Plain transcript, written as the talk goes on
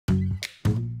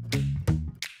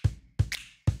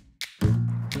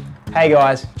Hey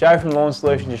guys, Joe from Lawn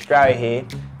Solutions Australia here.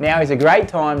 Now is a great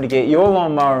time to get your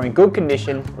lawnmower in good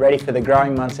condition, ready for the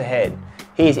growing months ahead.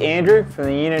 Here's Andrew from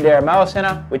the Unidera Mower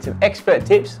Centre with some expert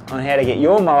tips on how to get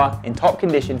your mower in top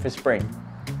condition for spring.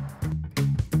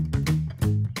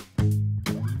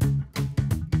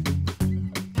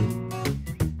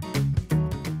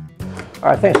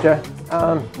 Alright, thanks Joe.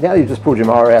 Now that you've just pulled your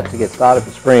mower out to get started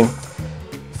for spring,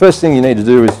 first thing you need to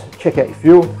do is check out your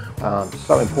fuel.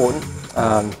 So important.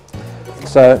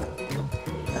 So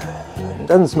it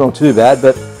doesn't smell too bad,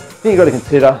 but then you've got to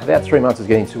consider about 3 months is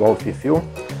getting too old for your fuel.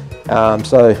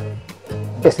 So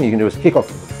best thing you can do is kick off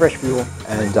with fresh fuel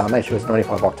and make sure it's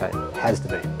 95 octane. It has to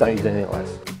be. Don't use anything less.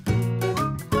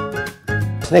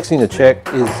 The next thing to check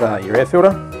is your air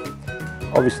filter.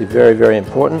 Obviously very, very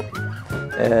important.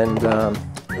 And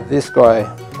this guy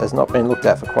has not been looked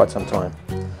at for quite some time.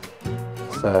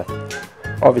 So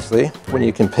obviously when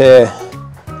you compare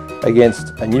against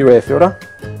a new air filter,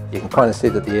 you can kind of see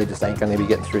that the air just ain't going to be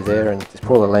getting through there, and this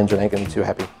poor little engine ain't going to be too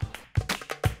happy.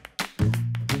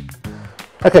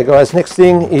 Okay guys, next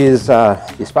thing is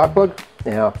your spark plug.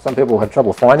 Now some people have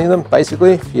trouble finding them.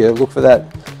 Basically, if you look for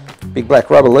that big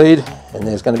black rubber lead and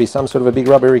there's going to be some sort of a big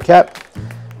rubbery cap,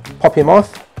 pop him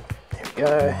off. There we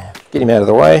go. Get him out of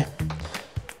the way.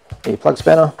 Get your plug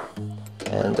spanner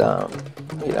and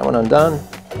get that one undone.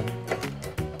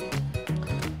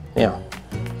 Now,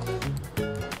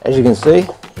 as you can see,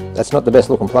 that's not the best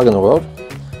looking plug in the world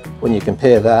when you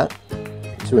compare that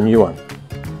to a new one.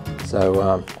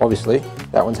 So obviously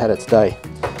that one's had its day.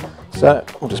 So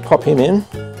we'll just pop him in,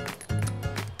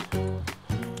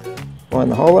 line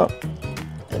the hole up,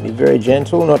 and be very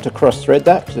gentle not to cross thread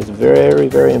that, because it's very,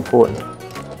 very important.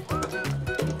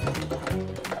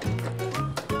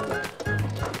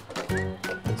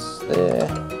 It's there.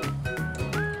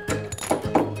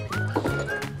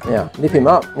 Now nip him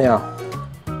up. Now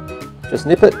just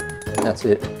nip it, and that's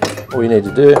it. All you need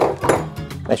to do,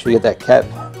 make sure you get that cap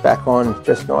back on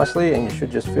just nicely, and you should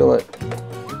just feel it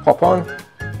pop on,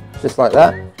 just like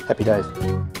that. Happy days.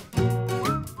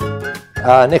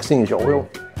 Next thing is your oil.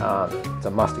 It's a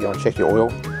must to go and check your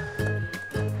oil.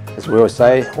 As we always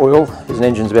say, oil is an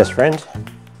engine's best friend.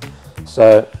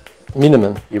 So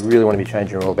minimum, you really want to be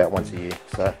changing your oil about once a year.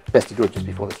 So best to do it just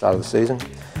before the start of the season.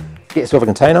 Get yourself a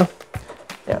container.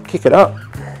 Now kick it up,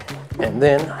 and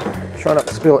then try not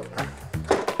to spill it.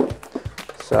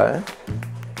 So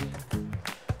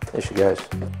there she goes.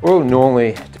 Oil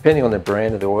normally, depending on the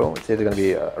brand of the oil, it's either going to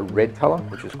be a red colour,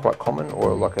 which is quite common,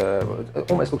 or like it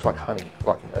almost looks like honey,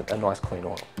 like a nice clean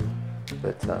oil.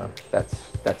 But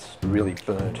that's really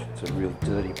burnt. It's a real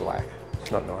dirty black.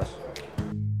 It's not nice.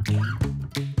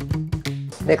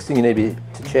 Next thing you need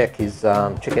to check is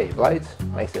check out your blades.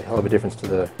 Makes a hell of a difference to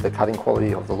the cutting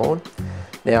quality of the lawn.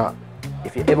 Now,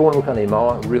 if you ever want to look under your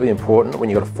mower, really important, when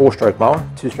you've got a 4-stroke mower,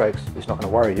 2 strokes is not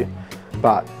going to worry you,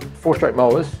 but 4-stroke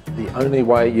mowers, the only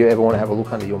way you ever want to have a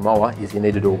look under your mower is you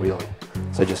need to do a wheelie.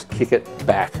 So just kick it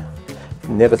back.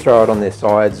 Never throw it on their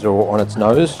sides or on its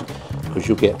nose, because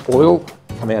you'll get oil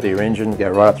come out of your engine,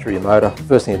 go right up through your motor.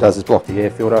 First thing it does is block the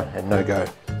air filter, and no go.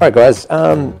 Alright guys,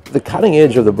 the cutting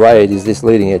edge of the blade is this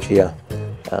leading edge here.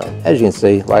 As you can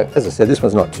see, like as I said, this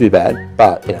one's not too bad,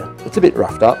 but you know, it's a bit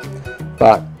roughed up.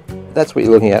 But that's what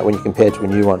you're looking at when you compare to a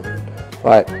new one.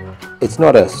 Like, it's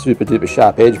not a super duper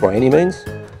sharp edge by any means,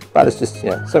 but it's just,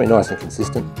 you know, something nice and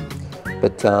consistent.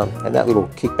 But and that little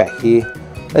kick back here,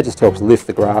 that just helps lift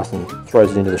the grass and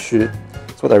throws it into the chute.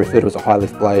 It's what they refer to as a high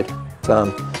lift blade.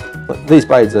 These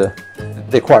blades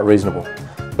they're quite reasonable.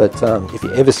 But if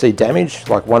you ever see damage,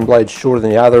 like one blade shorter than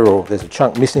the other, or there's a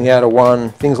chunk missing out of one,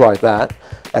 things like that,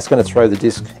 that's going to throw the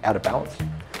disc out of balance.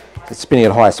 It's spinning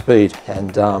at high speed,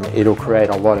 and it'll create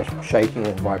a lot of shaking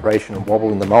and vibration and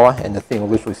wobble in the mower, and the thing will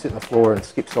literally sit on the floor and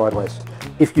skip sideways.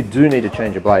 If you do need to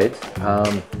change your blades,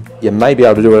 you may be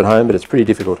able to do it at home, but it's pretty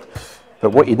difficult.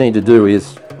 But what you need to do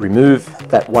is remove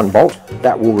that one bolt.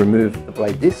 That will remove the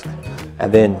blade disc, and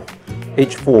then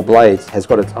each 4 blades has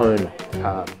got its own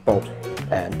bolt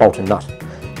and nut.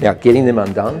 Now getting them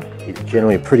undone is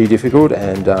generally pretty difficult,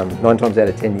 and 9 times out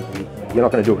of 10 you're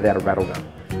not going to do it without a rattle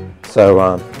gun.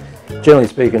 So generally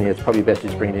speaking, it's probably best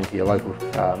just bring it into your local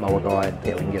mower guy, and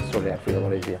we can get it sorted out for you a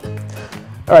lot easier.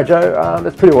 Alright Joe,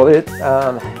 that's pretty well it.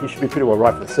 You should be pretty well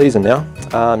right for the season now.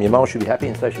 Your mower should be happy,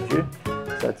 and so should you.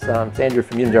 So it's Andrew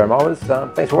from Unidera Mowers.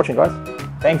 Thanks for watching guys.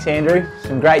 Thanks Andrew,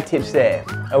 some great tips there.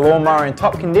 A lawnmower in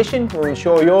top condition will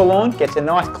ensure your lawn gets a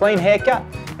nice clean haircut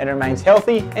and remains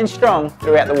healthy and strong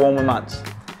throughout the warmer months.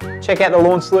 Check out the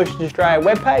Lawn Solutions Australia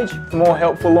webpage for more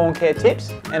helpful lawn care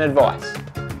tips and advice.